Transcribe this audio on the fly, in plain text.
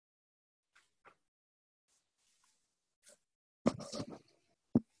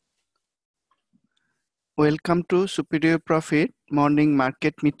Welcome to Superior Profit Morning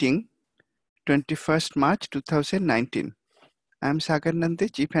Market Meeting, 21st March 2019. I am Sagar Nande,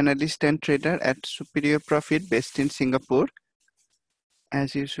 Chief Analyst and Trader at Superior Profit based in Singapore.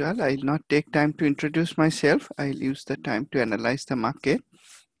 As usual, I will not take time to introduce myself. I will use the time to analyze the market.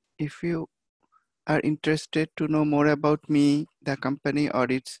 If you are interested to know more about me, the company or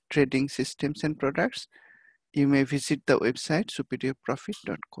its trading systems and products, you may visit the website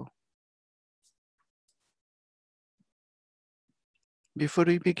superiorprofit.co. Before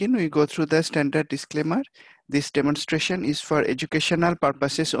we begin, we go through the standard disclaimer. This demonstration is for educational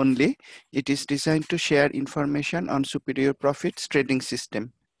purposes only. It is designed to share information on Superior Profit's trading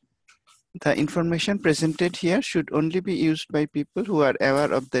system. The information presented here should only be used by people who are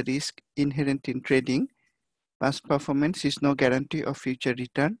aware of the risk inherent in trading. Past performance is no guarantee of future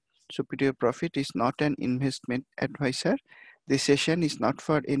return. Superior Profit is not an investment advisor. This session is not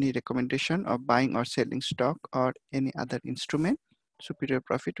for any recommendation of buying or selling stock or any other instrument. Superior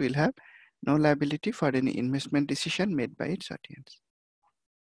Profit will have no liability for any investment decision made by its audience.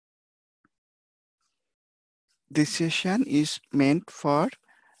 This session is meant for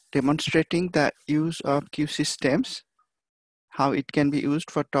demonstrating the use of Q systems, how it can be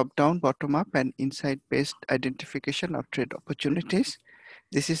used for top-down, bottom-up, and inside-based identification of trade opportunities.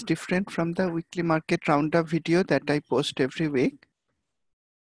 This is different from the weekly market roundup video that I post every week.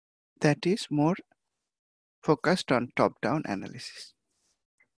 That is more focused on top-down analysis.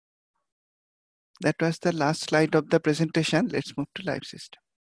 That was the last slide of the presentation. Let's move to live system.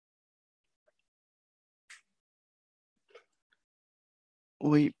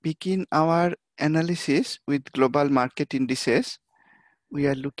 We begin our analysis with global market indices. We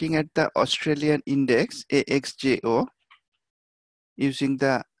are looking at the Australian index AXJO using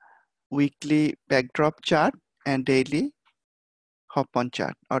the weekly backdrop chart and daily hop-on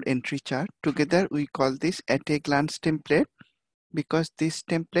chart or entry chart. Together we call this at a glance template, because this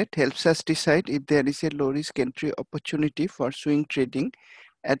template helps us decide if there is a low risk entry opportunity for swing trading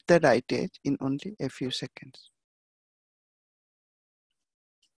at the right age in only a few seconds.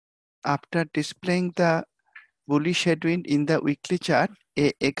 After displaying the bullish headwind in the weekly chart,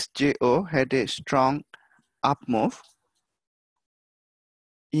 AXJO had a strong up move.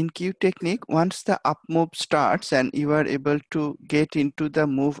 In Q technique, once the up move starts and you are able to get into the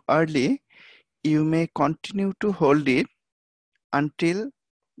move early, you may continue to hold it until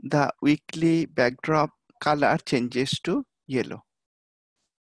the weekly backdrop color changes to yellow.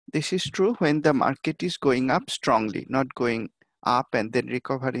 This is true when the market is going up strongly, not going up and then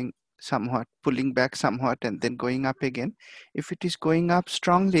recovering somewhat, pulling back somewhat and then going up again. If it is going up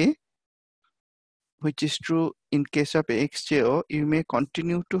strongly, which is true in case of AXJO, you may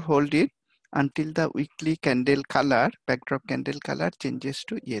continue to hold it until the weekly candle color, backdrop candle color changes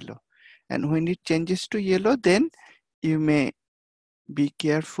to yellow. And when it changes to yellow, then you may be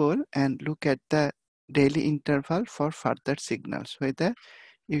careful and look at the daily interval for further signals, whether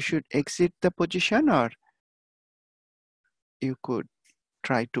you should exit the position or you could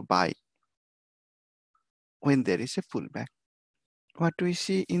try to buy when there is a pullback. What we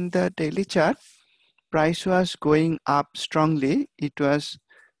see in the daily chart, price was going up strongly. It was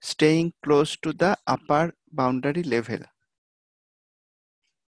staying close to the upper boundary level.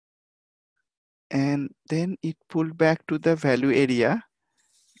 And then it pulled back to the value area.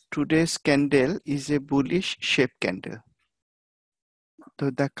 Today's candle is a bullish shape candle. So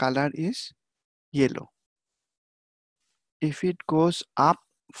the color is yellow. If it goes up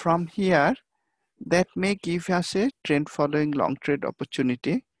from here, that may give us a trend following long trade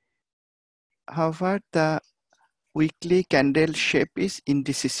opportunity. However, the weekly candle shape is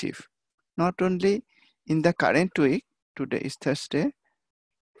indecisive. Not only in the current week, today is Thursday,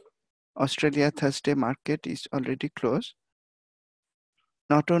 Australia Thursday market is already closed.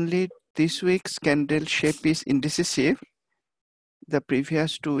 Not only this week's candle shape is indecisive, the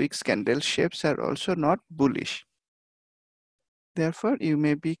previous 2 weeks candle shapes are also not bullish. Therefore, you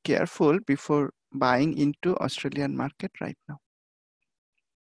may be careful before buying into Australian market right now.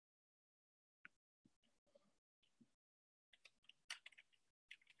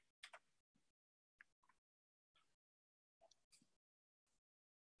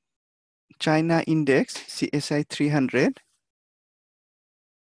 China index CSI 300.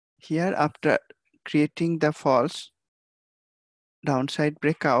 Here, after creating the false downside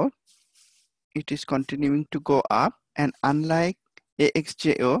breakout, it is continuing to go up, and unlike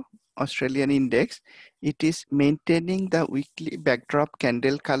AXJO Australian index, it is maintaining the weekly backdrop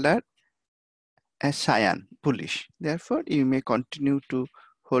candle color as cyan, bullish. Therefore, you may continue to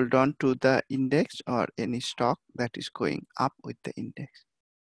hold on to the index or any stock that is going up with the index.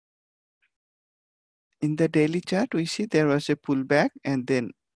 In the daily chart, we see there was a pullback and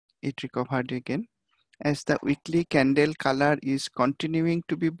then it recovered again. As the weekly candle color is continuing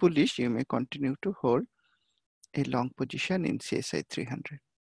to be bullish, you may continue to hold a long position in CSI 300.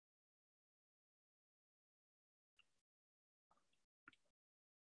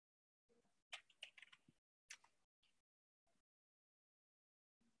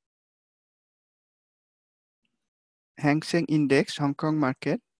 Hang Seng Index, Hong Kong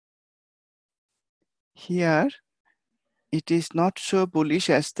market. Here, it is not so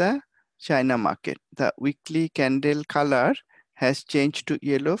bullish as the China market. The weekly candle color has changed to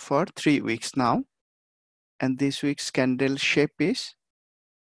yellow for 3 weeks now. And this week's candle shape is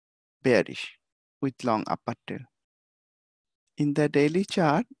bearish with long upper tail. In the daily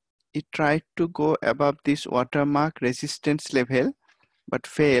chart, it tried to go above this watermark resistance level but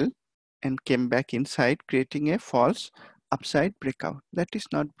failed and came back inside, creating a false upside breakout. That is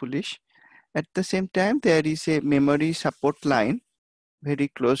not bullish. At the same time, there is a memory support line very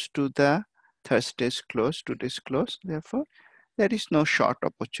close to the Thursday's close, today's close. Therefore, there is no short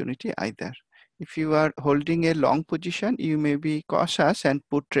opportunity either. If you are holding a long position, you may be cautious and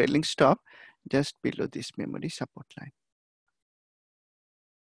put trailing stop just below this memory support line.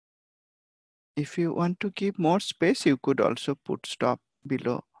 If you want to give more space, you could also put stop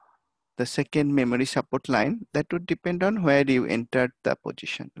below the second memory support line. That would depend on where you entered the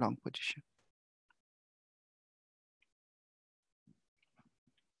position, long position.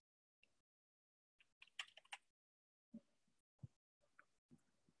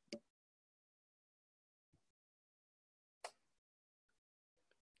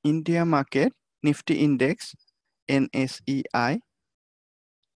 India market, Nifty index, NSEI,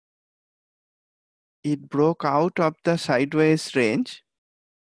 it broke out of the sideways range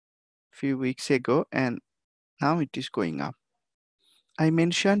a few weeks ago and now it is going up. I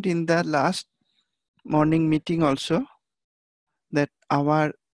mentioned in the last morning meeting also that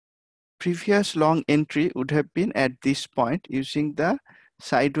our previous long entry would have been at this point using the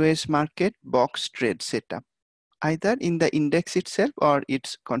sideways market box trade setup, either in the index itself or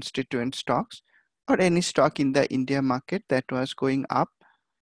its constituent stocks or any stock in the India market that was going up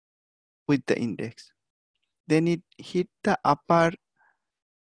with the index. Then it hit the upper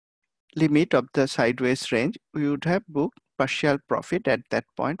limit of the sideways range. We would have booked partial profit at that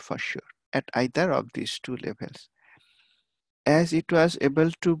point for sure at either of these two levels. As it was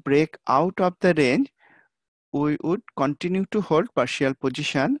able to break out of the range, we would continue to hold partial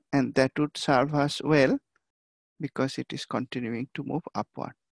position and that would serve us well because it is continuing to move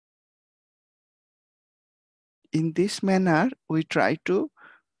upward. In this manner, we try to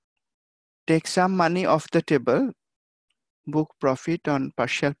take some money off the table, book profit on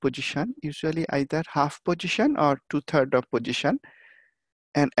partial position, usually either half position or 2/3 of position,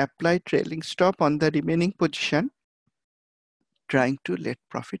 and apply trailing stop on the remaining position, trying to let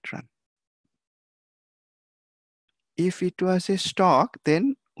profit run. If it was a stock,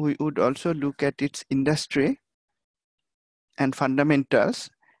 then we would also look at its industry and fundamentals.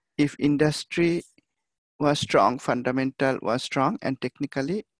 If industry was strong, fundamental was strong, and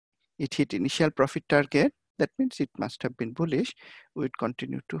technically it hit initial profit target, that means it must have been bullish. We would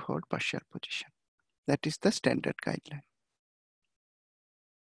continue to hold partial position. That is the standard guideline.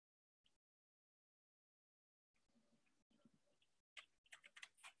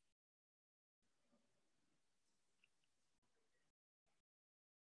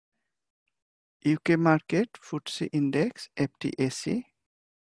 UK market, FTSE index, FTSE.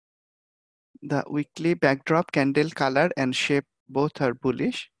 The weekly backdrop candle color and shape both are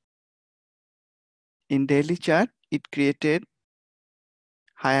bullish. In daily chart, it created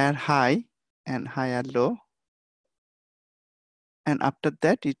higher high and higher low. And after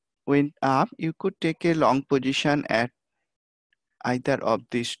that, it went up. You could take a long position at either of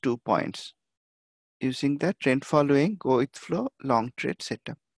these 2 points using the trend following go with flow long trade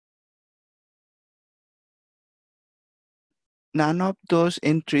setup. None of those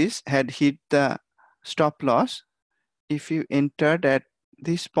entries had hit the stop loss. If you entered at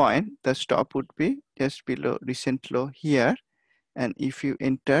this point, the stop would be just below recent low here. And if you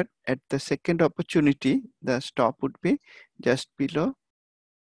entered at the second opportunity, the stop would be just below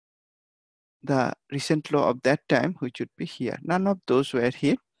the recent low of that time, which would be here. None of those were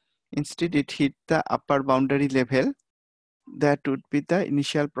hit. Instead, it hit the upper boundary level. That would be the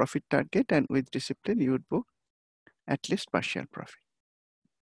initial profit target, and with discipline, you would book at least partial profit.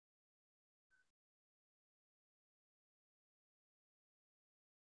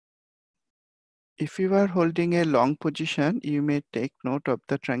 If you are holding a long position, you may take note of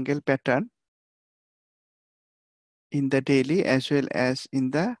the triangle pattern in the daily as well as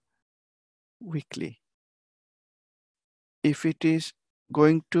in the weekly. If it is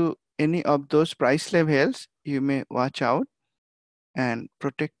going to any of those price levels, you may watch out and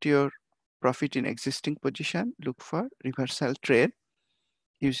protect your profit in existing position. Look for reversal trade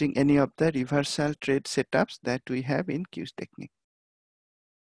using any of the reversal trade setups that we have in Q's technique.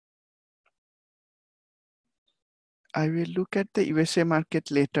 I will look at the USA market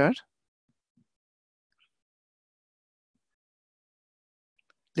later.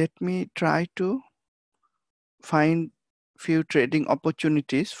 Let me try to find few trading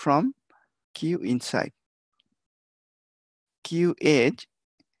opportunities from Q Insight. Q Edge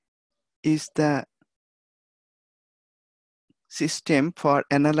is the system for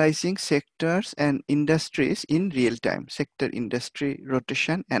analyzing sectors and industries in real time, sector industry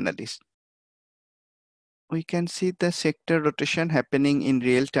rotation analysis. We can see the sector rotation happening in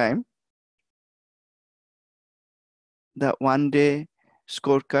real time. The one-day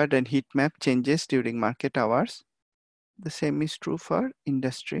scorecard and heat map changes during market hours. The same is true for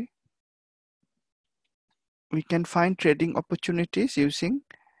industry. We can find trading opportunities using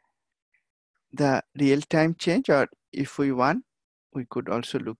the real-time change, or if we want, we could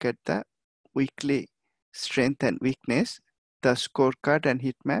also look at the weekly strength and weakness, the scorecard and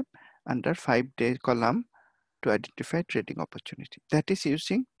heat map under 5-day column to identify trading opportunity. That is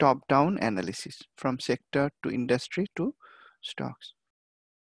using top-down analysis from sector to industry to stocks.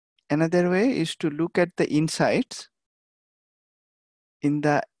 Another way is to look at the insights. In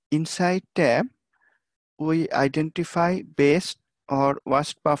the Insight tab, we identify best or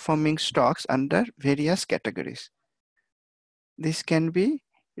worst performing stocks under various categories. This can be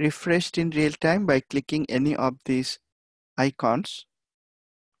refreshed in real time by clicking any of these icons.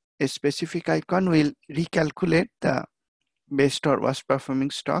 A specific icon will recalculate the best or worst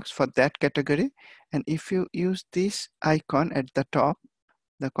performing stocks for that category. And if you use this icon at the top,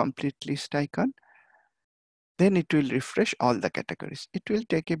 the complete list icon, then it will refresh all the categories. It will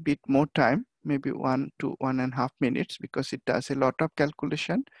take a bit more time, maybe 1 to 1.5 minutes, because it does a lot of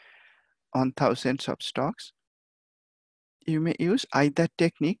calculation on thousands of stocks. You may use either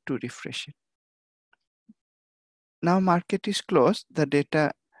technique to refresh it. Now market is closed, the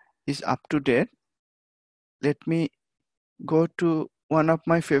data is up to date. Let me go to one of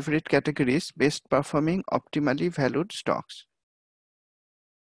my favorite categories, best performing optimally valued stocks.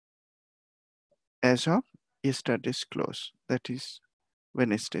 As of yesterday's close, that is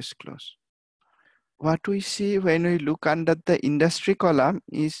Wednesday's close. What we see when we look under the industry column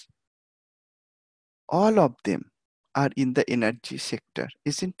is all of them are in the energy sector.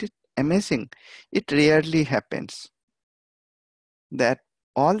 Isn't it amazing? It rarely happens that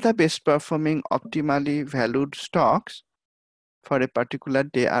all the best performing optimally valued stocks for a particular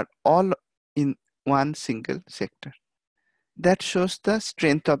day are all in one single sector. That shows the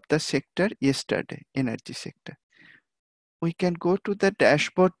strength of the sector yesterday, energy sector. We can go to the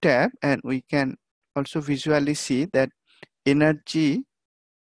dashboard tab and we can also visually see that energy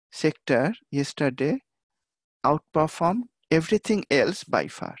sector yesterday outperformed everything else by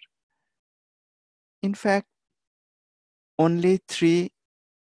far. In fact, only 3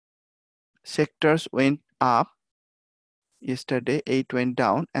 sectors went up yesterday, 8 went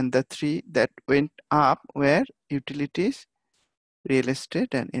down, and the 3 that went up were utilities, real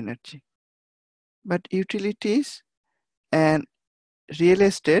estate, and energy. But utilities and real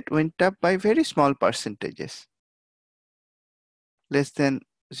estate went up by very small percentages, less than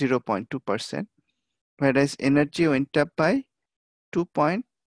 0.2%, whereas energy went up by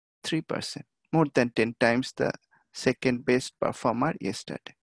 2.3%, more than 10 times the second best performer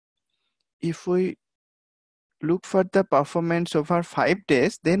yesterday. If we look for the performance over 5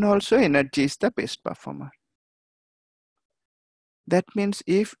 days, then also energy is the best performer. That means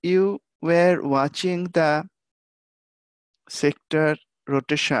if you were watching the sector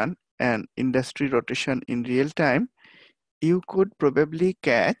rotation and industry rotation in real time, you could probably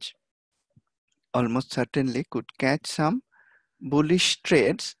catch, almost certainly could catch some bullish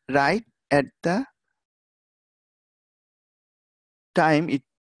trades right at the time it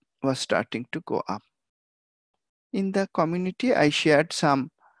was starting to go up. In the community, I shared some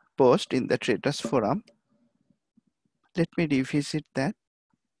post in the traders forum. Let me revisit that.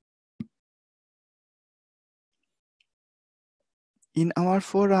 In our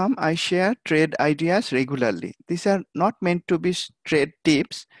forum, I share trade ideas regularly. These are not meant to be trade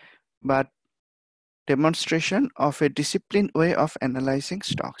tips, but demonstration of a disciplined way of analyzing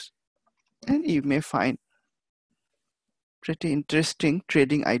stocks. And you may find pretty interesting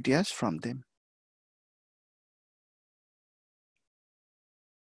trading ideas from them.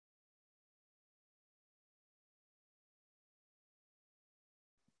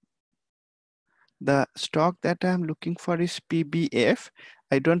 The stock that I'm looking for is PBF.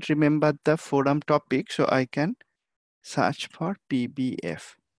 I don't remember the forum topic, so I can search for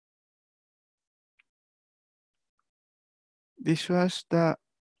PBF. This was the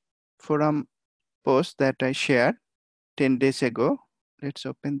forum post that I shared 10 days ago. Let's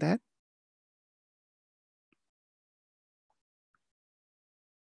open that.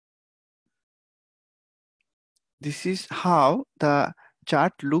 This is how the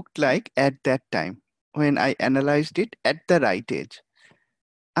chart looked like at that time when I analyzed it at the right age.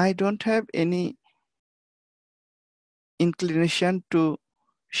 I don't have any inclination to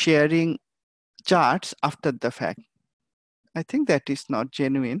sharing charts after the fact. I think that is not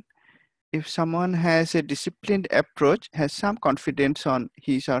genuine. If someone has a disciplined approach, has some confidence on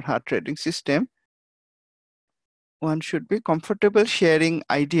his or her trading system, one should be comfortable sharing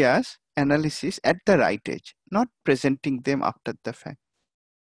ideas, analysis at the right age, not presenting them after the fact.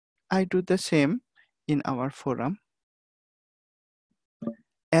 I do the same in our forum.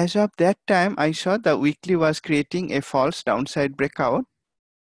 As of that time, I saw the weekly was creating a false downside breakout.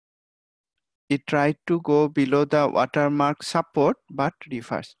 It tried to go below the watermark support but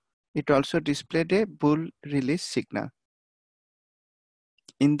reversed. It also displayed a bull release signal.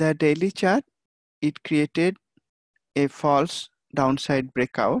 In the daily chart, it created a false downside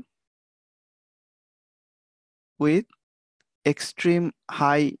breakout with extreme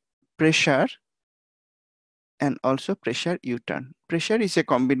high pressure and also pressure U-turn. Pressure is a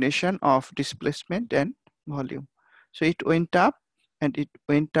combination of displacement and volume. So it went up and it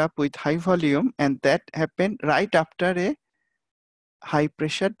went up with high volume, and that happened right after a high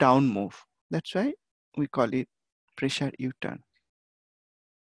pressure down move. That's why we call it pressure U-turn.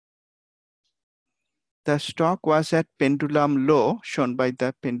 The stock was at pendulum low, shown by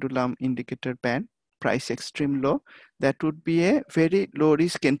the pendulum indicator band, price extreme low. That would be a very low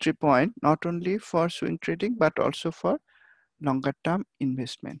risk entry point, not only for swing trading, but also for longer term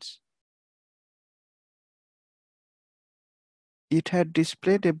investments. It had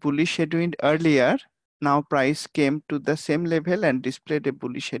displayed a bullish headwind earlier. Now price came to the same level and displayed a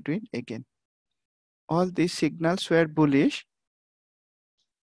bullish headwind again. All these signals were bullish.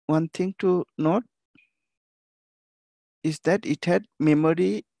 One thing to note is that it had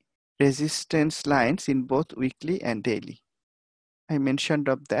memory resistance lines in both weekly and daily. I mentioned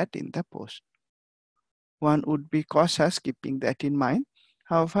of that in the post. One would be cautious keeping that in mind.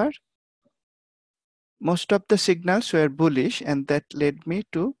 However, most of the signals were bullish, and that led me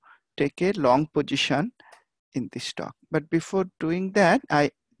to take a long position in this stock. But before doing that,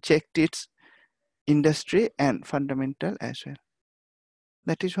 I checked its industry and fundamental as well.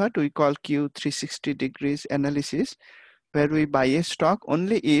 That is what we call Q360 degrees analysis, where we buy a stock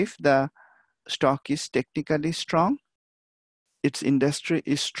only if the stock is technically strong, its industry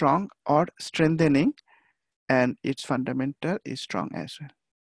is strong or strengthening, and its fundamental is strong as well.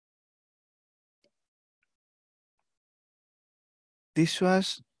 This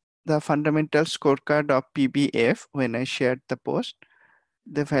was the fundamental scorecard of PBF when I shared the post.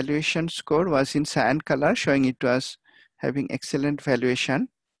 The valuation score was in cyan color, showing it was having excellent valuation.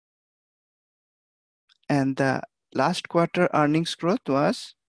 And the last quarter earnings growth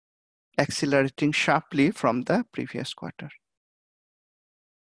was accelerating sharply from the previous quarter.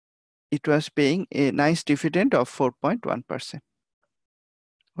 It was paying a nice dividend of 4.1%.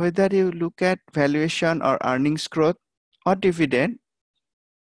 Whether you look at valuation or earnings growth or dividend,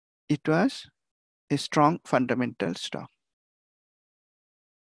 it was a strong fundamental stock.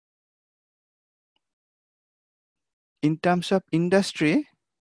 In terms of industry,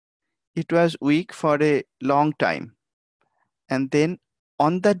 it was weak for a long time. And then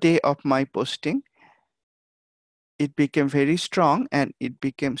on the day of my posting, it became very strong, and it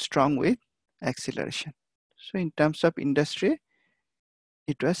became strong with acceleration. So in terms of industry,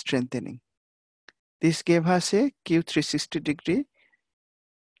 it was strengthening. This gave us a Q360 degree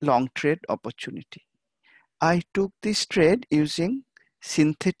long trade opportunity. I took this trade using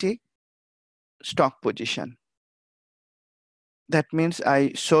synthetic stock position. That means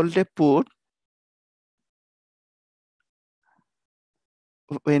I sold a put.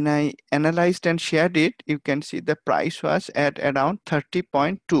 When I analyzed and shared it, you can see the price was at around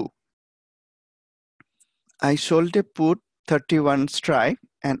 30.2. I sold a put 31 strike,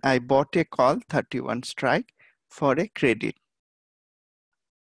 and I bought a call 31 strike for a credit.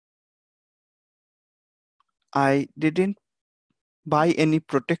 I didn't buy any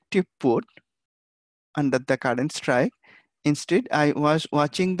protective put under the current strike. Instead, I was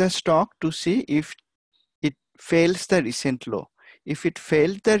watching the stock to see if it fails the recent low. If it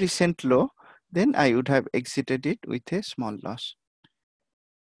failed the recent low, then I would have exited it with a small loss.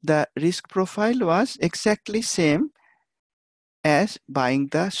 the risk profile was exactly same as buying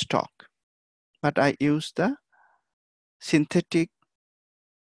the stock, but I used the synthetic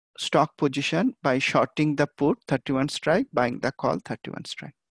stock position by shorting the put 31 strike, buying the call 31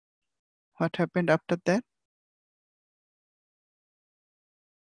 strike. What happened after that?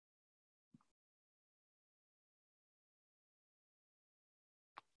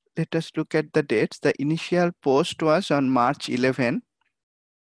 Let us look at the dates. The initial post was on March 11.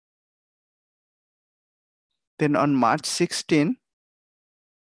 Then on March 16,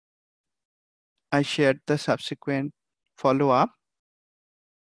 I shared the subsequent follow-up.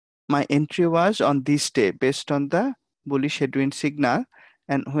 My entry was on this day based on the bullish headwind signal.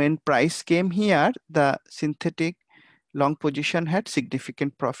 And when price came here, the synthetic long position had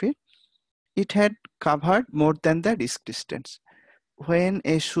significant profit. It had covered more than the risk distance. When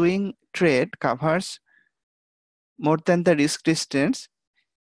a swing trade covers more than the risk distance,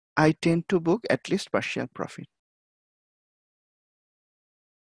 I tend to book at least partial profit.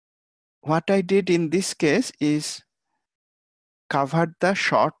 What I did in this case is covered the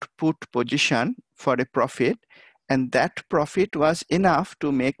short put position for a profit, and that profit was enough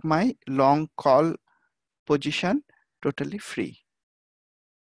to make my long call position totally free.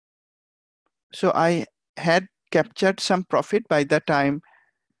 So I had captured some profit by the time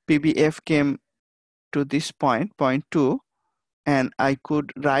PBF came to this point, point 2, and I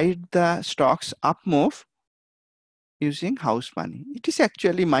could ride the stock's up move using house money. It is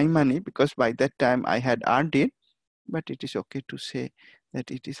actually my money because by that time I had earned it, but it is okay to say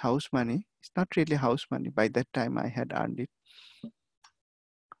that it is house money. It's not really house money. By that time I had earned it.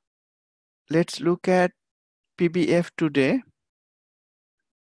 Let's look at PBF today.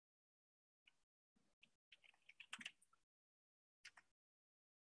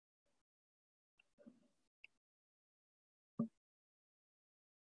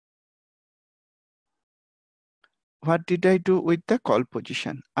 What did I do with the call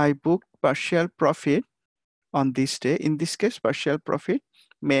position? I booked partial profit on this day. In this case, partial profit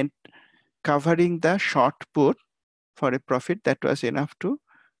meant covering the short put for a profit that was enough to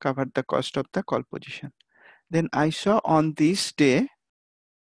cover the cost of the call position. Then I saw on this day,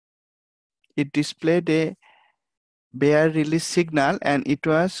 it displayed a bear release signal and it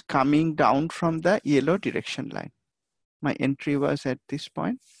was coming down from the yellow direction line. My entry was at this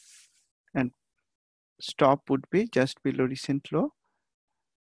point and stop would be just below recent low.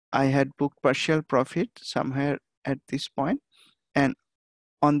 I had booked partial profit somewhere at this point, and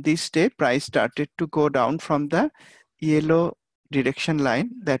on this day price started to go down from the yellow direction line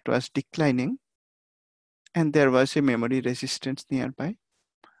that was declining, and there was a memory resistance nearby.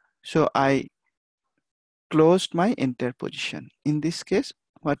 So I closed my entire position. In this case,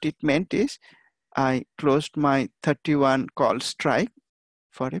 what it meant is I closed my 31 call strike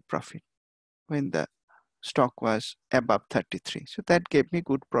for a profit when the stock was above 33. So that gave me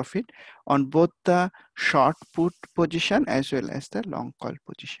good profit on both the short put position as well as the long call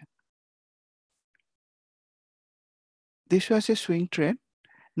position. This was a swing trade.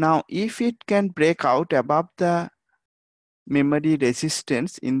 Now, if it can break out above the memory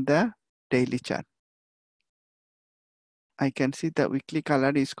resistance in the daily chart, I can see the weekly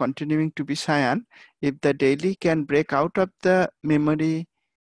color is continuing to be cyan. If the daily can break out of the memory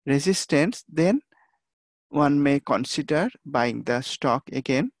resistance, then one may consider buying the stock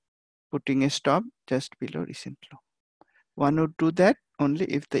again, putting a stop just below recent low. One would do that only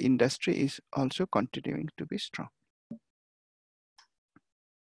if the industry is also continuing to be strong.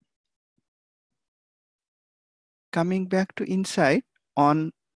 Coming back to insight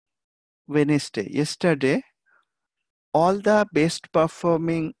on Wednesday, yesterday, all the 10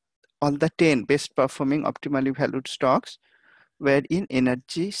 best performing optimally valued stocks were in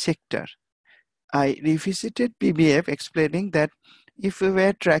energy sector. I revisited PBF explaining that if we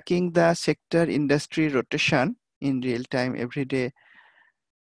were tracking the sector industry rotation in real time every day,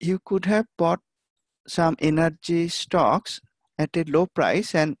 you could have bought some energy stocks at a low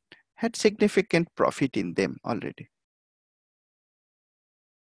price and had significant profit in them already.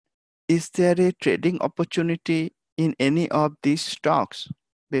 Is there a trading opportunity in any of these stocks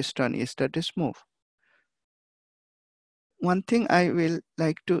based on yesterday's move? One thing I will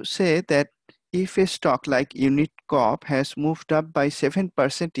like to say that if a stock like Unit Corp has moved up by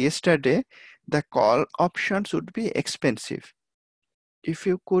 7% yesterday, the call options would be expensive. If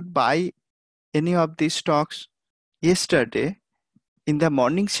you could buy any of these stocks yesterday in the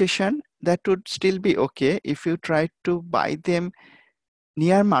morning session, that would still be okay. If you try to buy them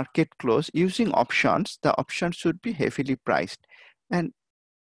near market close using options, the options should be heavily priced. And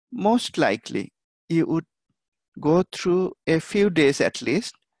most likely, you would go through a few days at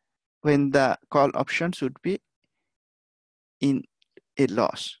least when the call options would be in a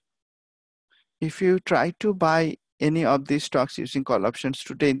loss. If you try to buy any of these stocks using call options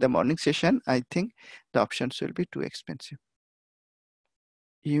today in the morning session, I think the options will be too expensive.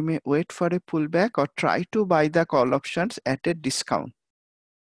 You may wait for a pullback or try to buy the call options at a discount,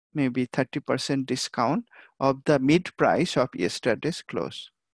 maybe 30% discount of the mid price of yesterday's close.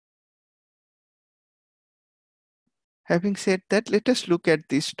 Having said that, let us look at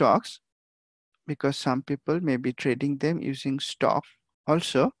these stocks, because some people may be trading them using stock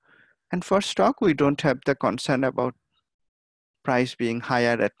also. And for stock, we don't have the concern about price being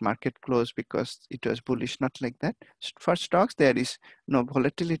higher at market close because it was bullish, not like that. For stocks, there is no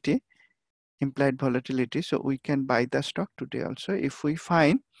volatility, implied volatility, so we can buy the stock today also if we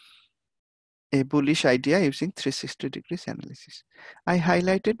find a bullish idea using 360 degrees analysis. I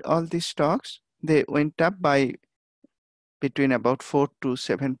highlighted all these stocks. They went up by between about 4 to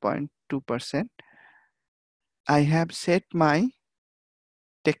 7.2%. I have set my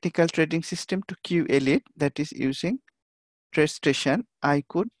technical trading system to Q Elite, that is using TradeStation. I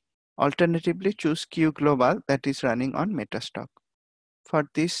could alternatively choose Q Global, that is running on MetaStock. For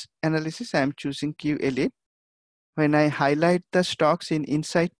this analysis, I am choosing Q Elite. When I highlight the stocks in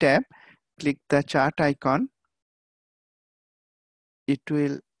Insight tab, click the chart icon, it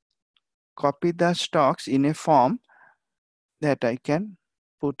will copy the stocks in a form that I can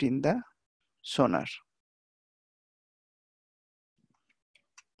put in the Sonar.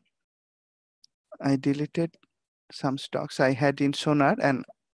 I deleted some stocks I had in Sonar and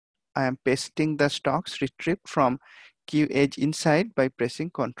I am pasting the stocks retrieved from Q Edge Insight by pressing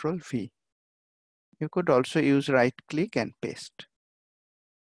Ctrl V. You could also use right click and paste.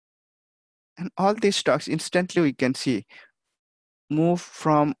 And all these stocks instantly we can see move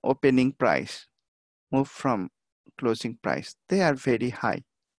from opening price, move from closing price. They are very high.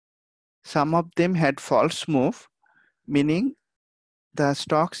 Some of them had false move, meaning the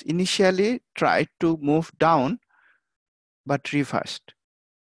stocks initially tried to move down but reversed.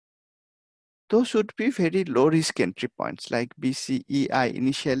 Those would be very low risk entry points like BCEI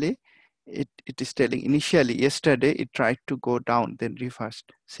initially. It is telling initially yesterday it tried to go down, then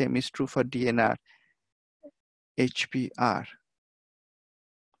reversed. Same is true for DNR, HPR.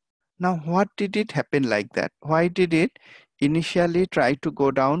 Now, what did it happen like that? Why did it initially try to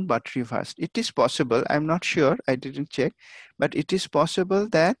go down but reversed? It is possible, I'm not sure, I didn't check, but it is possible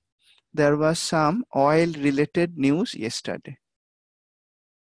that there was some oil related news yesterday.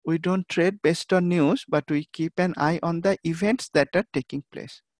 We don't trade based on news, but we keep an eye on the events that are taking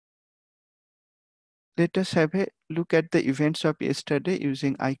place. Let us have a look at the events of yesterday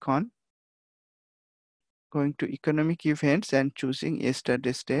using icon. Going to economic events and choosing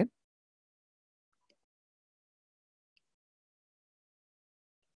yesterday's date.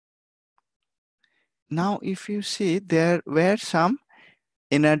 Now, if you see, there were some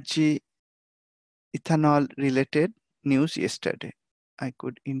energy ethanol related news yesterday. I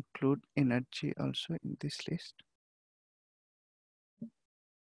could include energy also in this list.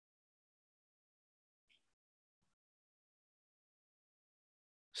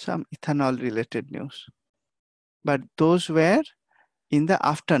 Some ethanol related news, but those were in the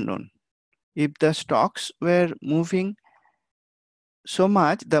afternoon. If the stocks were moving so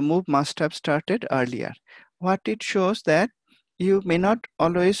much, the move must have started earlier. What it shows that you may not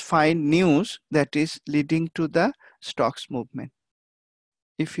always find news that is leading to the stocks movement.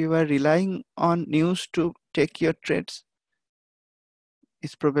 If you are relying on news to take your trades,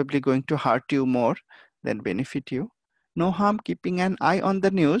 it's probably going to hurt you more than benefit you. No harm keeping an eye on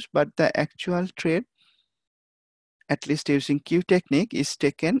the news, but the actual trade, at least using Q technique, is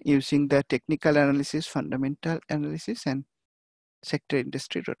taken using the technical analysis, fundamental analysis, and sector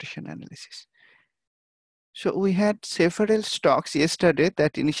industry rotation analysis. So we had several stocks yesterday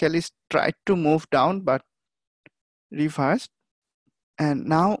that initially tried to move down but reversed. And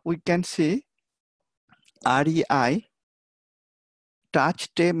now we can see REI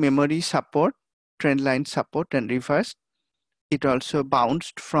touched a memory support, trend line support and reversed. It also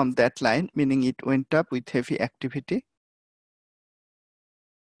bounced from that line, meaning it went up with heavy activity.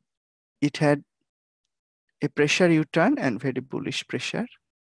 It had a pressure U-turn and very bullish pressure.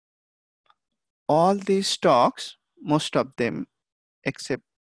 All these stocks, most of them, except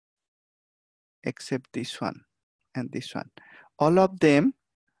this one and this one, all of them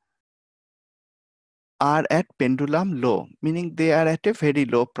are at pendulum low, meaning they are at a very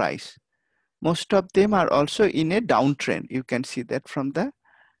low price. Most of them are also in a downtrend. You can see that from the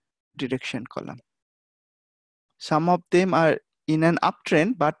direction column. Some of them are in an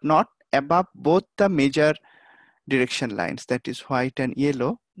uptrend, but not above both the major direction lines, that is white and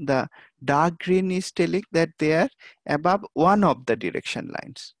yellow. The dark green is telling that they are above one of the direction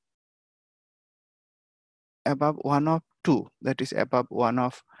lines, above one of two, that is above one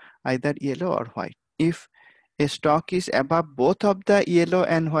of either yellow or white. If a stock is above both of the yellow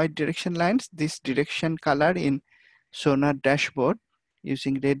and white direction lines, this direction color in sonar dashboard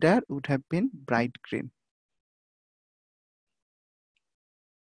using radar would have been bright green.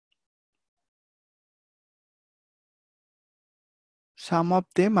 Some of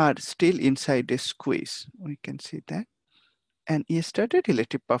them are still inside a squeeze. We can see that. And yesterday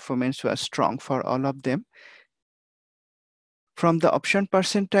relative performance was strong for all of them. From the option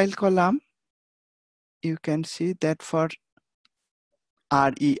percentile column, you can see that for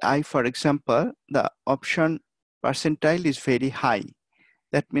REI, for example, the option percentile is very high.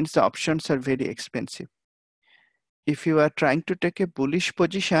 That means the options are very expensive. If you are trying to take a bullish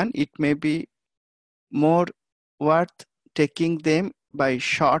position, it may be more worth taking them by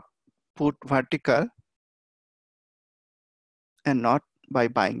short put vertical and not by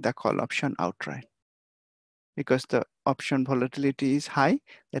buying the call option outright. Because the option volatility is high,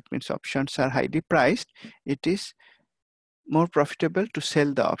 that means options are highly priced. It is more profitable to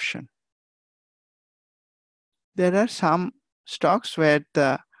sell the option. There are some stocks where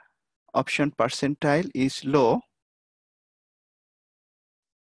the option percentile is low,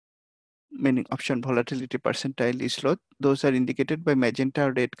 meaning option volatility percentile is low. Those are indicated by magenta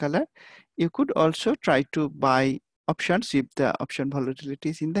or red color. You could also try to buy options if the option volatility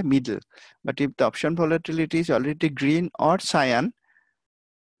is in the middle. But if the option volatility is already green or cyan,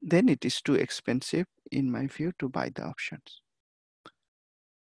 then it is too expensive, in my view, to buy the options.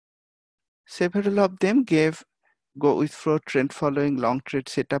 Several of them gave go with flow trend following long trade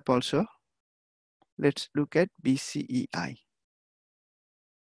setup also. Let's look at BCEI.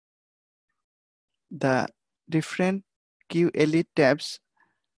 The different QLE tabs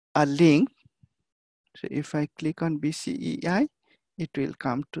are linked. So if I click on BCEI, it will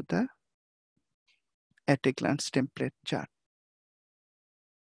come to the at a glance template chart.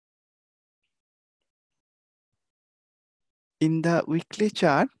 In the weekly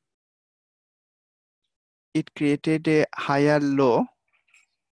chart, it created a higher low,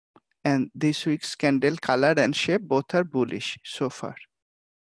 and this week's candle color and shape both are bullish so far.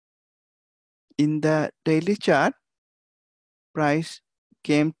 In the daily chart, price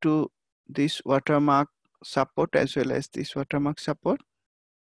came to this watermark support as well as this watermark support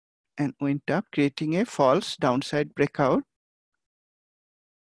and went up, creating a false downside breakout.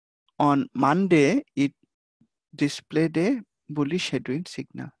 On Monday, it displayed a bullish headwind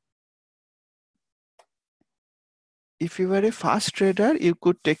signal. If you were a fast trader, you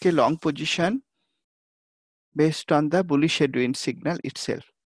could take a long position based on the bullish headwind signal itself,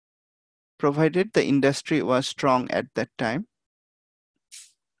 provided the industry was strong at that time.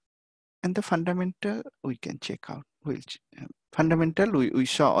 And the fundamental we can check out. Fundamental we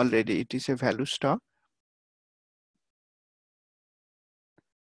saw already, it is a value stock.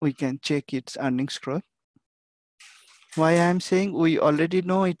 We can check its earnings growth. Why I am saying we already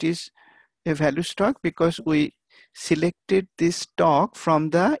know it is a value stock, because we selected this stock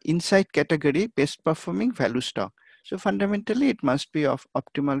from the inside category best performing value stock. So fundamentally it must be of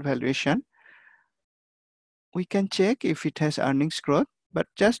optimal valuation. We can check if it has earnings growth, but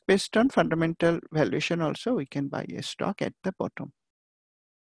just based on fundamental valuation also we can buy a stock at the bottom.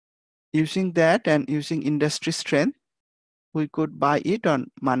 Using that and using industry strength, we could buy it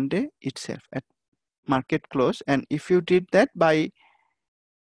on Monday itself at market close. And if you did that by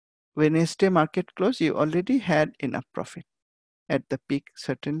Wednesday market close, you already had enough profit. At the peak,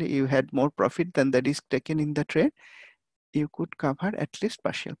 certainly you had more profit than the risk taken in the trade. You could cover at least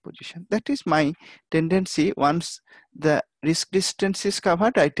partial position. That is my tendency. Once the risk distance is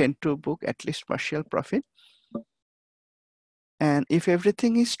covered, I tend to book at least partial profit. And if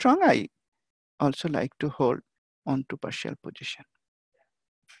everything is strong, I also like to hold on to partial position.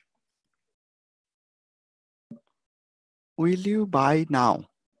 Will you buy now?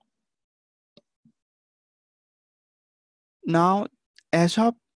 Now, as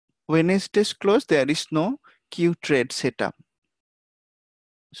of Wednesday's close, there is no Q trade setup.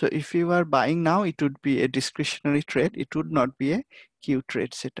 So if you are buying now, it would be a discretionary trade. It would not be a Q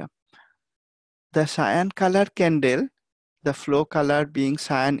trade setup. The cyan color candle, the flow color being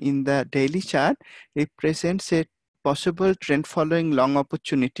cyan in the daily chart, represents a possible trend following long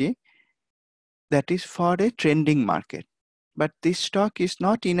opportunity that is for a trending market. But this stock is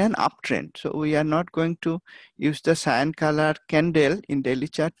not in an uptrend. So we are not going to use the cyan color candle in daily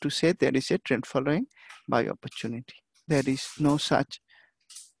chart to say there is a trend following buy opportunity. There is no such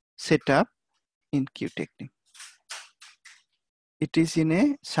setup in Q technique. it is in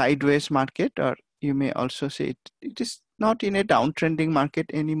a sideways market, or you may also say it is not in a downtrending market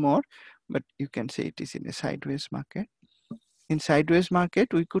anymore, but you can say it is in a sideways market. In sideways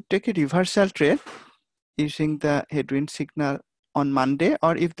market, we could take a reversal trade using the headwind signal on Monday,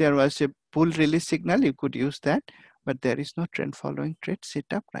 or if there was a bull release signal, you could use that, but there is no trend following trade set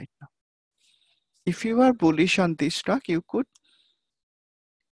up right now. If you are bullish on this stock, you could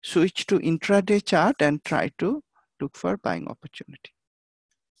switch to intraday chart and try to look for buying opportunity.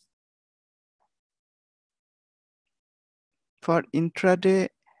 For intraday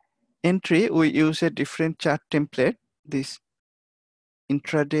entry, we use a different chart template, this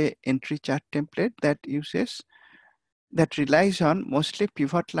intraday entry chart template that relies on mostly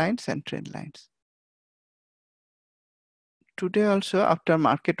pivot lines and trend lines. Today also, after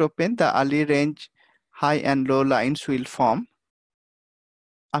market open, the early range high and low lines will form.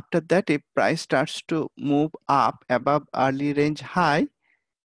 After that, if price starts to move up above early range high,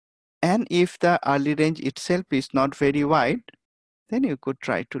 and if the early range itself is not very wide, then you could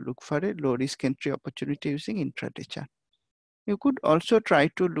try to look for a low risk entry opportunity using intraday chart. You could also try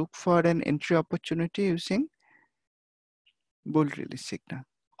to look for an entry opportunity using bull release signal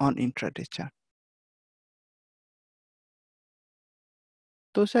on intraday chart.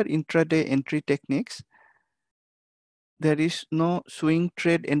 Those are intraday entry techniques. There is no swing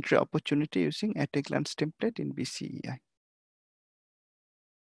trade entry opportunity using at a glance template in BCEI.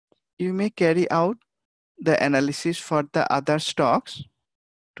 You may carry out the analysis for the other stocks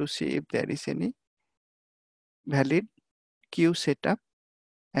to see if there is any valid queue setup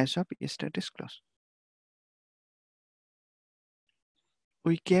as of yesterday's close.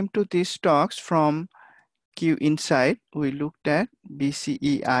 We came to these stocks from Q Insight. We looked at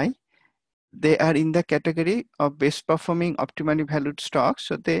BCEI. They are in the category of best performing optimally valued stocks,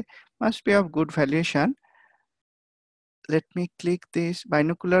 so they must be of good valuation. Let me click this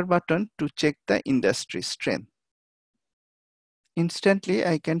binocular button to check the industry strength. Instantly,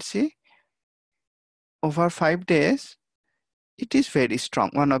 I can see over 5 days, it is very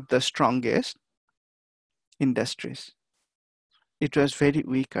strong, one of the strongest industries. It was very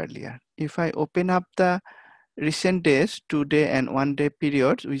weak earlier. If I open up the recent days, 2-day and 1-day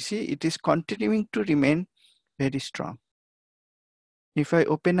periods, we see it is continuing to remain very strong. If I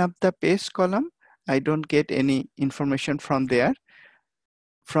open up the pace column, I don't get any information from there.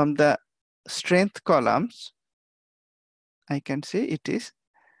 From the strength columns, I can say it is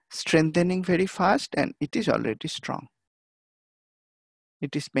strengthening very fast and it is already strong.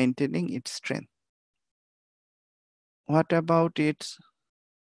 It is maintaining its strength. What about its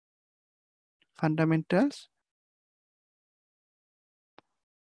fundamentals?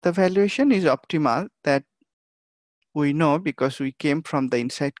 The valuation is optimal, that we know because we came from the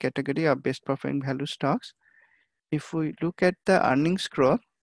Insight category of best performing value stocks. If we look at the earnings growth,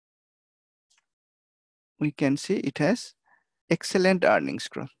 we can see it has excellent earnings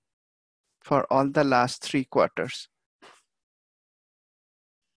growth for all the last 3 quarters.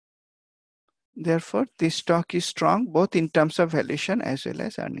 Therefore, this stock is strong both in terms of valuation as well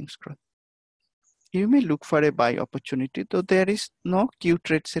as earnings growth. You may look for a buy opportunity, though there is no Q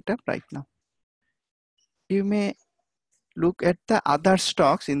trade setup right now. You may look at the other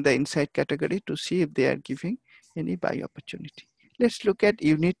stocks in the Insight category to see if they are giving any buy opportunity. Let's look at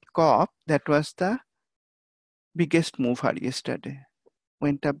Unit Corp. That was the biggest mover yesterday.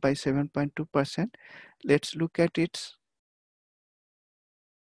 Went up by 7.2%. Let's look at its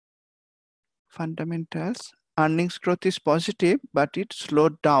fundamentals. Earnings growth is positive, but it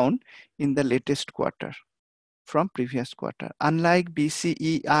slowed down in the latest quarter from previous quarter. Unlike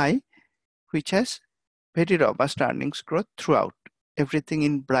BCEI, which has very robust earnings growth throughout. Everything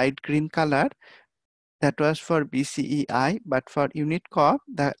in bright green color, that was for BCEI, but for Unit Corp,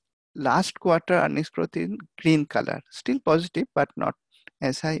 the last quarter earnings growth in green color. Still positive, but not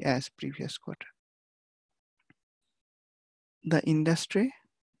as high as previous quarter. The industry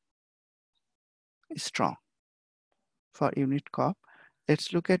is strong for Unit Corp.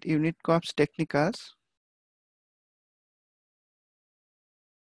 Let's look at Unit Corp's technicals.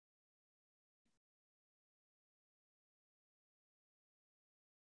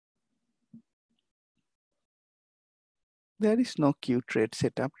 There is no Q trade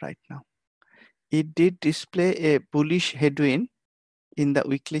setup right now. It did display a bullish headwind in the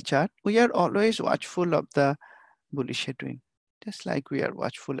weekly chart. We are always watchful of the bullish headwind, just like we are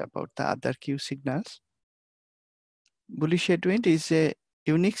watchful about the other Q signals. Bullish headwind is a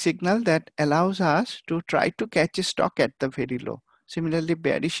unique signal that allows us to try to catch a stock at the very low. Similarly,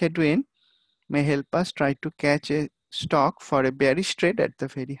 bearish headwind may help us try to catch a stock for a bearish trade at the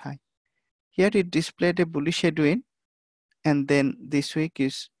very high. Here it displayed a bullish headwind and then this week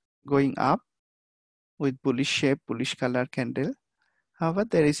is going up with bullish shape, bullish color candle. However,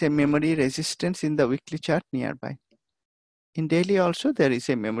 there is a memory resistance in the weekly chart nearby. In daily also there is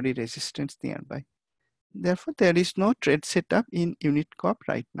a memory resistance nearby. Therefore, there is no trade setup in unit COP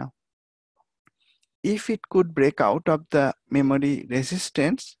right now. If it could break out of the memory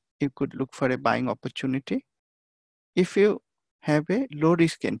resistance, you could look for a buying opportunity. If you have a low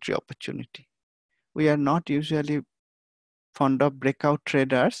risk entry opportunity, we are not usually fond of breakout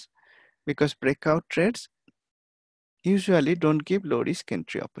traders because breakout trades usually don't give low risk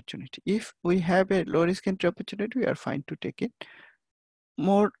entry opportunity. If we have a low risk entry opportunity, we are fine to take it.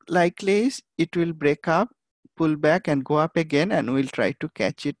 More likely is it will break up, pull back and go up again, and we'll try to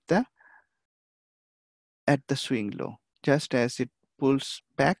catch it at the swing low, just as it pulls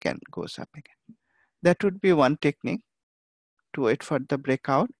back and goes up again. That would be one technique to wait for the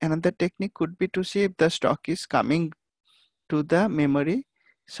breakout. Another technique could be to see if the stock is coming to the memory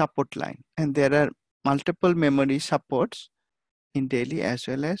support line. And there are multiple memory supports in daily as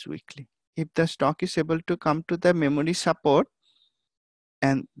well as weekly. If the stock is able to come to the memory support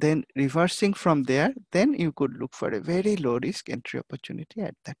and then reversing from there, then you could look for a very low risk entry opportunity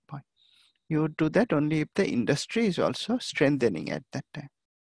at that point. You would do that only if the industry is also strengthening at that time.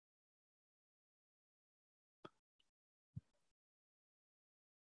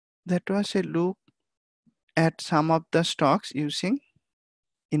 That was a look at some of the stocks using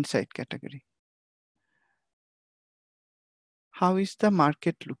insight category. How is the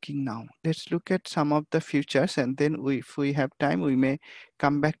market looking now? Let's look at some of the futures, and then if we have time, we may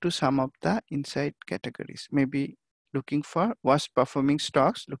come back to some of the insight categories. Maybe looking for worst performing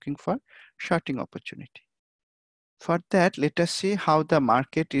stocks, looking for shorting opportunity. For that, let us see how the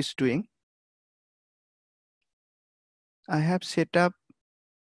market is doing. I have set up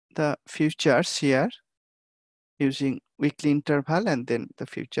the futures here using weekly interval and then the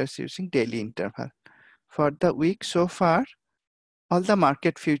futures using daily interval. For the week so far, all the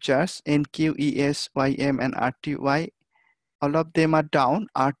market futures, NQ, ES, YM and RTY, all of them are down.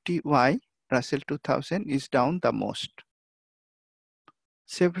 RTY, Russell 2000, is down the most.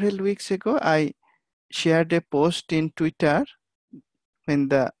 Several weeks ago, I shared a post in Twitter when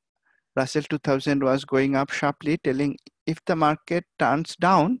the Russell 2000 was going up sharply, telling if the market turns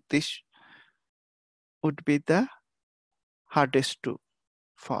down, this would be the hardest to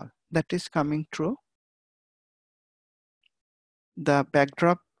fall. That is coming true. The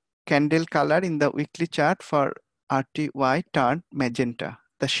backdrop candle color in the weekly chart for RTY turned magenta.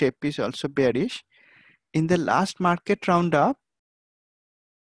 The shape is also bearish. In the last market roundup,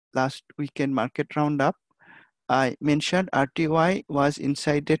 last weekend market roundup, I mentioned RTY was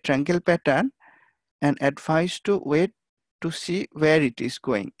inside a triangle pattern and advised to wait to see where it is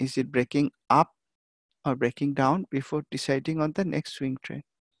going. Is it breaking up or breaking down before deciding on the next swing trade?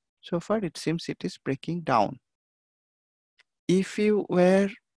 So far, it seems it is breaking down. If you were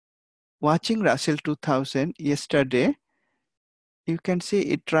watching Russell 2000 yesterday, you can see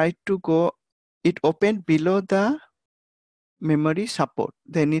it tried to go, it opened below the memory support,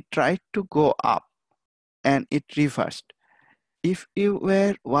 then it tried to go up and it reversed. If you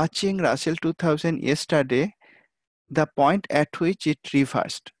were watching Russell 2000 yesterday, the point at which it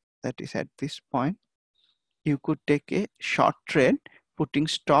reversed, that is at this point, you could take a short trade, putting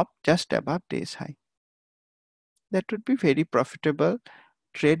stop just above day's high. That would be very profitable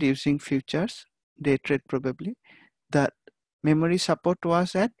trade using futures, day trade probably. The memory support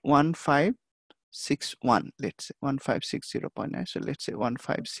was at 1561, let's say 1560.9. So let's say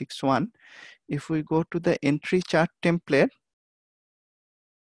 1561. If we go to the entry chart template,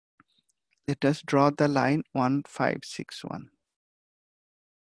 let us draw the line 1561.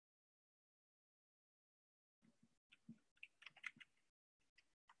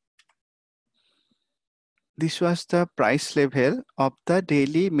 This was the price level of the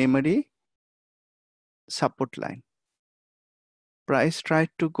daily memory support line. Price tried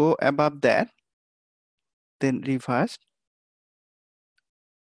to go above that, then reversed.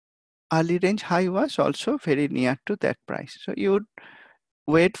 Early range high was also very near to that price. So you would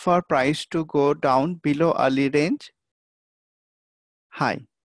wait for price to go down below early range high.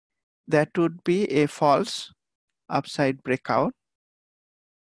 That would be a false upside breakout.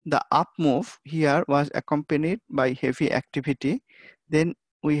 The up move here was accompanied by heavy activity. Then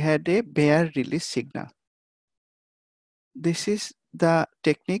we had a bear release signal. This is the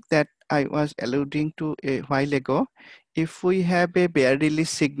technique that I was alluding to a while ago. If we have a bear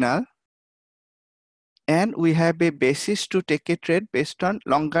release signal and we have a basis to take a trade based on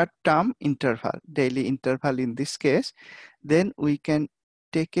longer term interval, daily interval in this case, then we can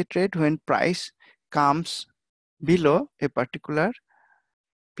take a trade when price comes below a particular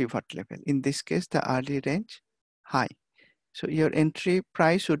pivot level. In this case, the early range high. So your entry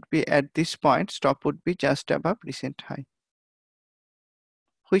price would be at this point, stop would be just above recent high,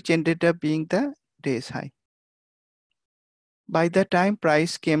 which ended up being the day's high. By the time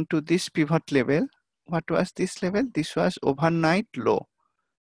price came to this pivot level, what was this level? This was overnight low.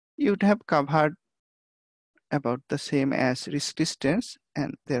 You'd have covered about the same as risk distance,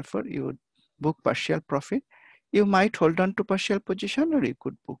 and therefore you would book partial profit. You might hold on to partial position, or you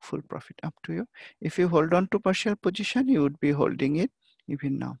could book full profit, up to you. If you hold on to partial position, you would be holding it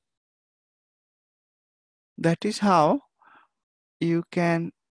even now. That is how you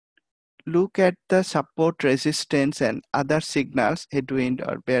can look at the support, resistance, and other signals, headwind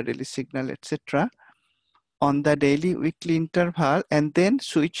or bear release signal, etc., on the daily, weekly interval, and then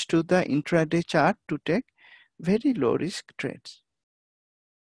switch to the intraday chart to take very low risk trades.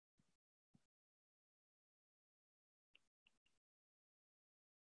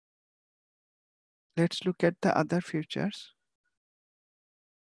 Let's look at the other futures.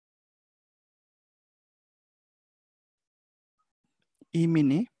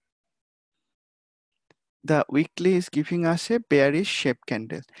 E-mini, the weekly is giving us a bearish shape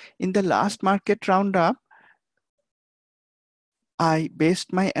candle. In the last market roundup, I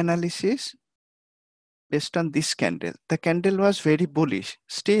based my analysis based on this candle. The candle was very bullish.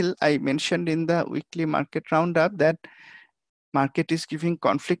 Still, I mentioned in the weekly market roundup that market is giving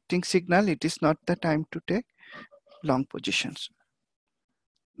conflicting signal. It is not the time to take long positions.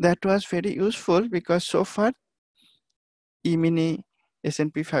 That was very useful because so far E-mini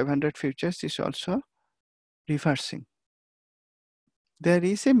S&P 500 futures is also reversing. There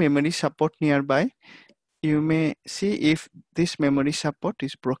is a memory support nearby. You may see if this memory support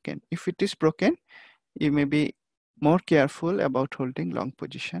is broken. If it is broken, you may be more careful about holding long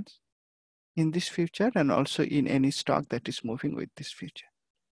positions in this future and also in any stock that is moving with this future.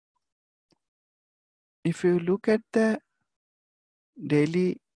 If you look at the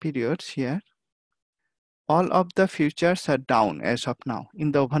daily periods here, all of the futures are down as of now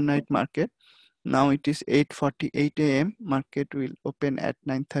in the overnight market. Now it is 8:48 a.m. Market will open at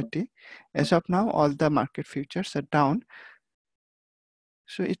 9:30. As of now, all the market futures are down.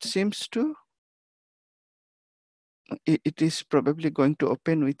 So it seems to, it is probably going to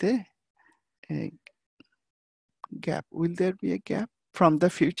open with a gap. Will there be a gap? From the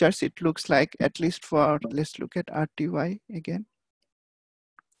futures, it looks like, at least for, let's look at RTY again.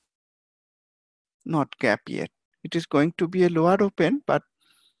 Not gap yet. It is going to be a lower open, but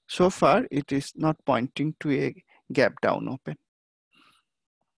so far it is not pointing to a gap down open.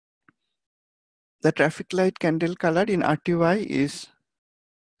 The traffic light candle color in RTY is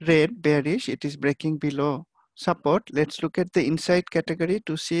red, bearish. It is breaking below support. Let's look at the inside category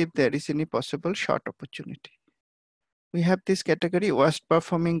to see if there is any possible short opportunity. We have this category, worst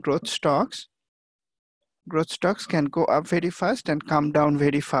performing growth stocks. Growth stocks can go up very fast and come down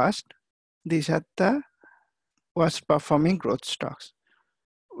very fast. These are the worst performing growth stocks.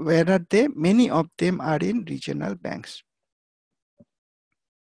 Where are they? Many of them are in regional banks.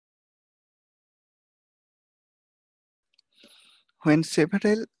 When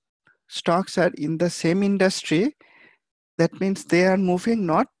several stocks are in the same industry, that means they are moving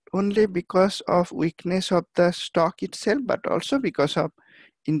not only because of weakness of the stock itself, but also because of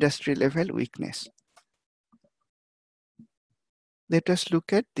industry level weakness. Let us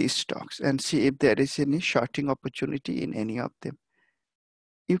look at these stocks and see if there is any shorting opportunity in any of them.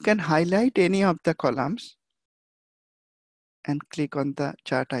 You can highlight any of the columns and click on the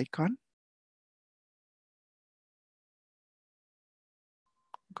chart icon.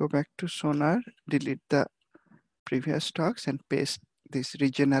 Go back to Sonar, delete the previous stocks and paste these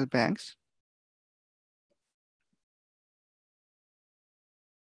regional banks.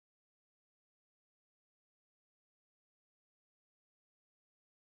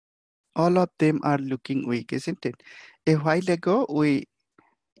 All of them are looking weak, isn't it? A while ago, we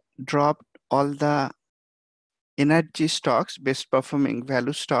dropped all the energy stocks, best performing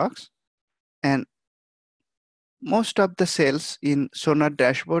value stocks, and most of the cells in Sonar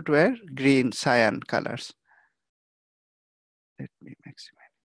dashboard were green cyan colors. Let me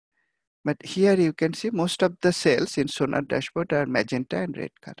maximize. But here you can see most of the cells in Sonar dashboard are magenta and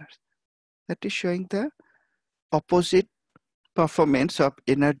red colors. That is showing the opposite performance of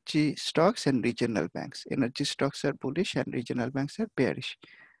energy stocks and regional banks. Energy stocks are bullish and regional banks are bearish.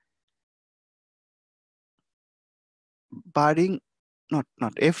 Barring, not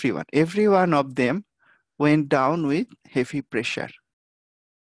everyone, every one of them went down with heavy pressure.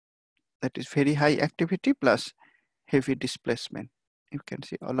 That is very high activity plus heavy displacement. You can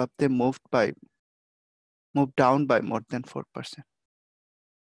see all of them moved by moved down by more than 4%.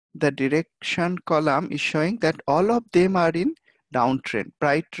 The direction column is showing that all of them are in downtrend.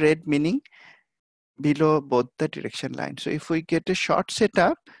 Bright red meaning below both the direction lines. So if we get a short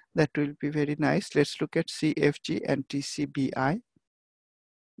setup, that will be very nice. Let's look at CFG and TCBI.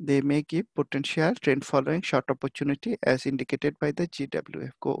 They may give potential trend following short opportunity as indicated by the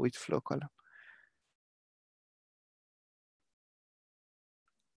GWF, go with flow column.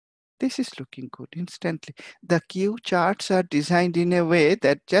 This is looking good instantly. The Q charts are designed in a way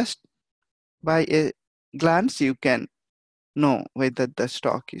that just by a glance you can know whether the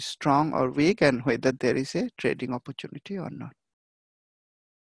stock is strong or weak and whether there is a trading opportunity or not.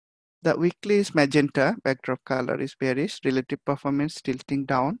 The weekly is magenta, backdrop color is bearish, relative performance tilting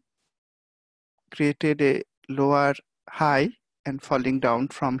down, created a lower high and falling down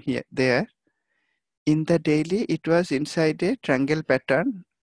from there. In the daily, it was inside a triangle pattern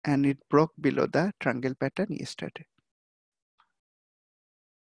and it broke below the triangle pattern yesterday.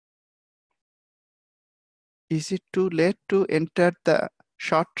 Is it too late to enter the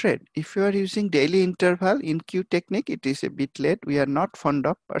short trade? If you are using daily interval in Q technique, it is a bit late. We are not fond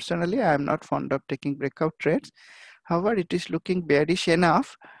of, personally, I am not fond of taking breakout trades. However, it is looking bearish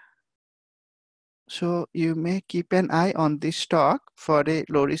enough. So you may keep an eye on this stock for a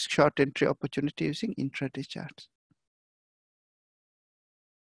low risk short entry opportunity using intraday charts.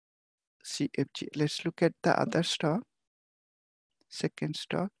 CFG. Let's look at the other stock. Second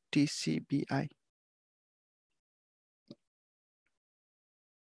stock, TCBI.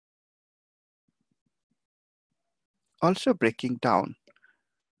 Also breaking down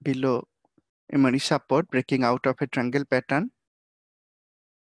below memory support, breaking out of a triangle pattern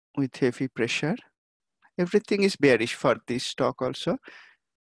with heavy pressure. Everything is bearish for this stock also.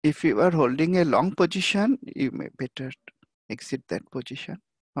 If you are holding a long position, you may better exit that position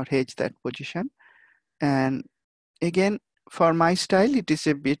or hedge that position. And again, for my style, it is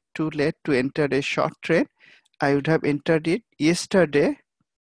a bit too late to enter a short trade. I would have entered it yesterday,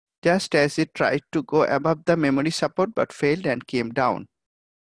 just as it tried to go above the memory support but failed and came down.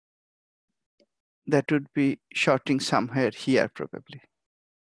 That would be shorting somewhere here probably.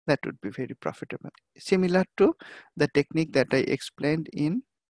 That would be very profitable. Similar to the technique that I explained in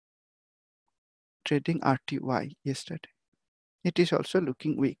trading RTY yesterday. It is also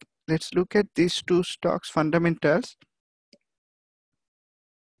looking weak. Let's look at these two stocks fundamentals.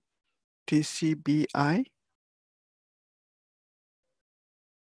 TCBI.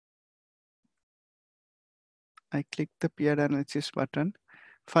 I click the peer analysis button.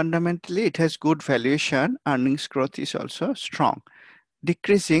 Fundamentally, it has good valuation. Earnings growth is also strong.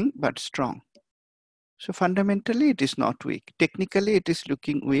 Decreasing, but strong. So fundamentally, it is not weak. Technically, it is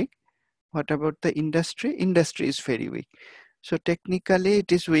looking weak. What about the industry? Industry is very weak. So technically,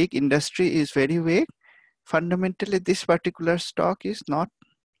 it is weak. Industry is very weak. Fundamentally, this particular stock is not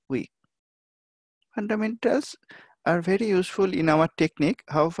weak. Fundamentals are very useful in our technique.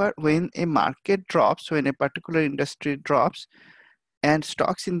 However, when a market drops, when a particular industry drops, and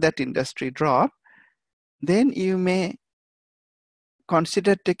stocks in that industry drop, then you may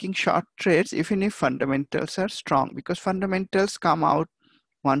consider taking short trades even if fundamentals are strong, because fundamentals come out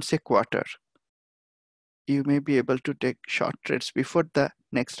once a quarter. You may be able to take short trades before the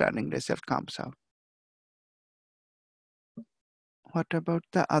next earning result comes out. What about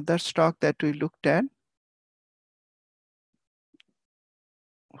the other stock that we looked at?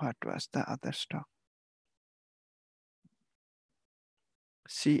 What was the other stock?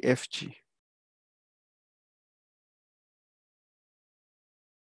 CFG.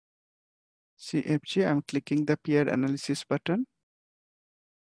 CFG, I'm clicking the peer analysis button.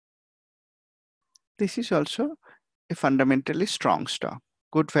 This is also a fundamentally strong stock.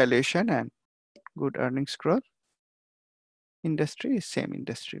 Good valuation and good earnings growth. Industry is same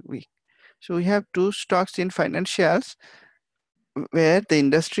industry, weak. So we have two stocks in financials where the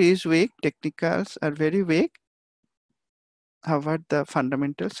industry is weak, technicals are very weak. However, the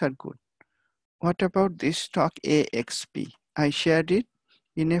fundamentals are good. What about this stock AXP? I shared it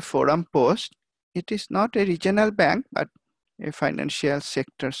in a forum post. It is not a regional bank, but a financial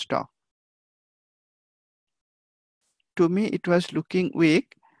sector stock. To me, it was looking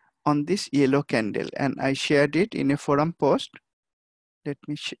weak on this yellow candle, and I shared it in a forum post. Let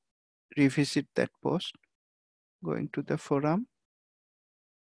me revisit that post. Going to the forum.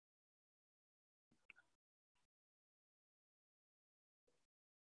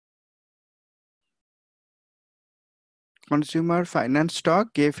 Consumer finance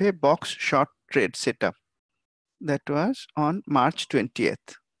stock gave a box short trade setup. That was on March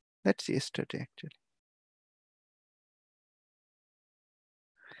 20th. That's yesterday actually.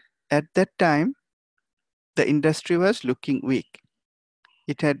 At that time, the industry was looking weak.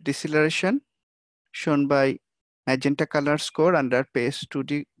 It had deceleration shown by magenta color score under page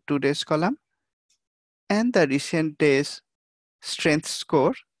 2 days column, and the recent days strength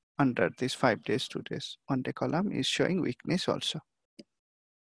score under this 5 days, 2 days, 1 day column is showing weakness also.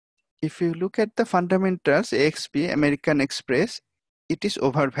 If you look at the fundamentals, AXP, American Express, it is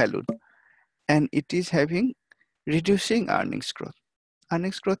overvalued and it is having reducing earnings growth.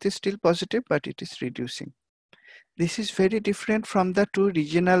 Earnings growth is still positive, but it is reducing. This is very different from the two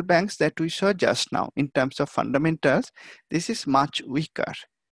regional banks that we saw just now. In terms of fundamentals, this is much weaker.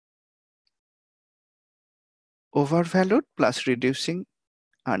 Overvalued plus reducing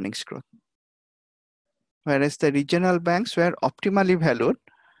earnings growth. Whereas the regional banks were optimally valued,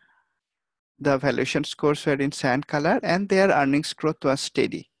 the valuation scores were in sand color and their earnings growth was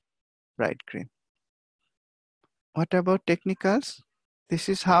steady, bright green. What about technicals? This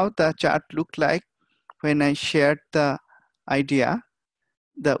is how the chart looked like when I shared the idea.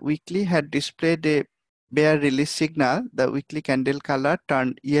 The weekly had displayed a bear release signal. The weekly candle color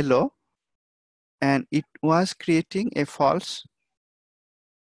turned yellow and it was creating a false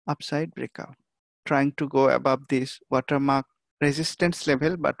upside breakout, trying to go above this watermark resistance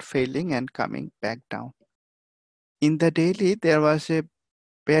level but failing and coming back down. In the daily, there was a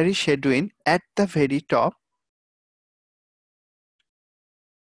bearish headwind at the very top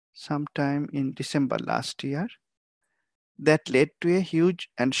sometime in December last year that led to a huge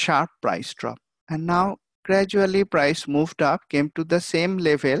and sharp price drop. And now gradually price moved up, came to the same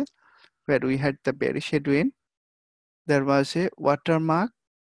level where we had the bearish headwind. There was a watermark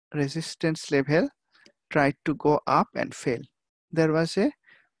resistance level, tried to go up and failed. There was a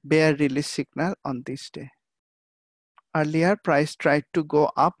bear release signal on this day. Earlier price tried to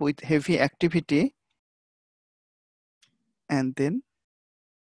go up with heavy activity and then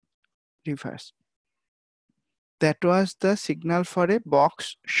reversed. That was the signal for a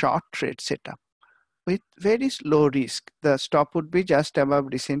box short trade setup with very low risk. The stop would be just above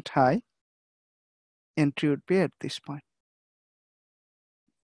recent high. Entry would be at this point.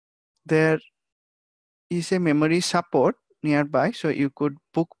 There is a memory support nearby, so you could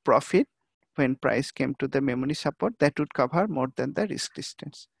book profit when price came to the memory support. That would cover more than the risk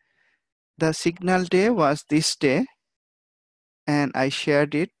distance. The signal day was this day, and I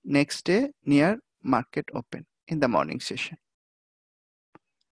shared it next day near market open in the morning session.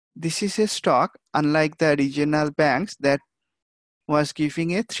 This is a stock, unlike the regional banks, that was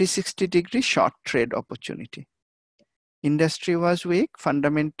giving a 360-degree short trade opportunity. Industry was weak,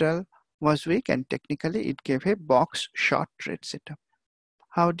 fundamental was weak, and technically it gave a box short trade setup.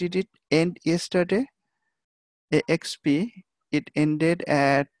 How did it end yesterday? AXP, it ended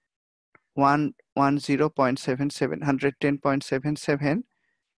at 110.77, 110.77,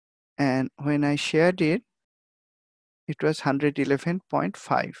 and when I shared it, it was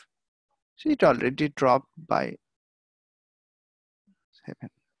 111.5. So it already dropped by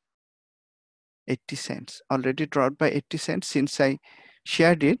 80 cents, already dropped by 80 cents since I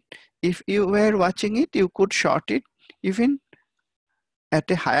shared it. If you were watching it, you could short it even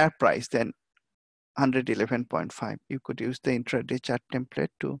at a higher price than 111.5. You could use the intraday chart template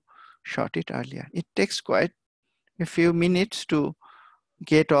to short it earlier. It takes quite a few minutes to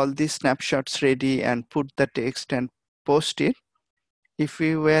get all these snapshots ready and put the text and post it. If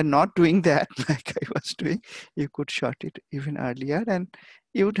we were not doing that like I was doing, you could short it even earlier and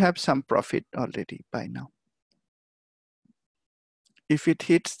you would have some profit already by now. If it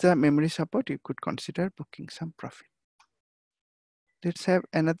hits the memory support, you could consider booking some profit. Let's have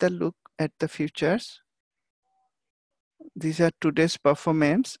another look at the futures. These are today's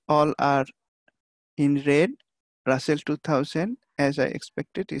performance. All are in red. Russell 2000, as I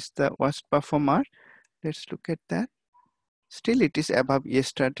expected, is the worst performer. Let's look at that. Still, it is above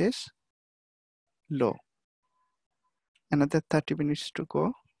yesterday's low. Another 30 minutes to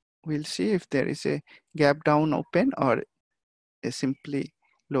go. We'll see if there is a gap down open or a simply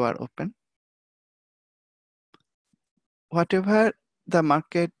lower open. Whatever the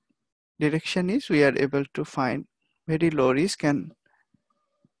market direction is, we are able to find very low risk and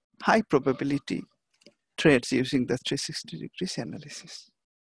high probability trades using the 360 degrees analysis.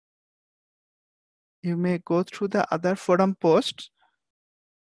 You may go through the other forum posts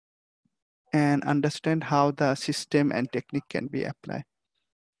and understand how the system and technique can be applied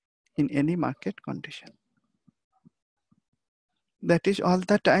in any market condition. That is all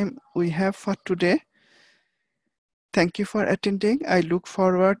the time we have for today. Thank you for attending. I look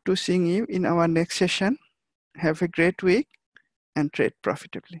forward to seeing you in our next session. Have a great week and trade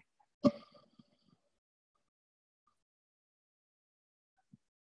profitably.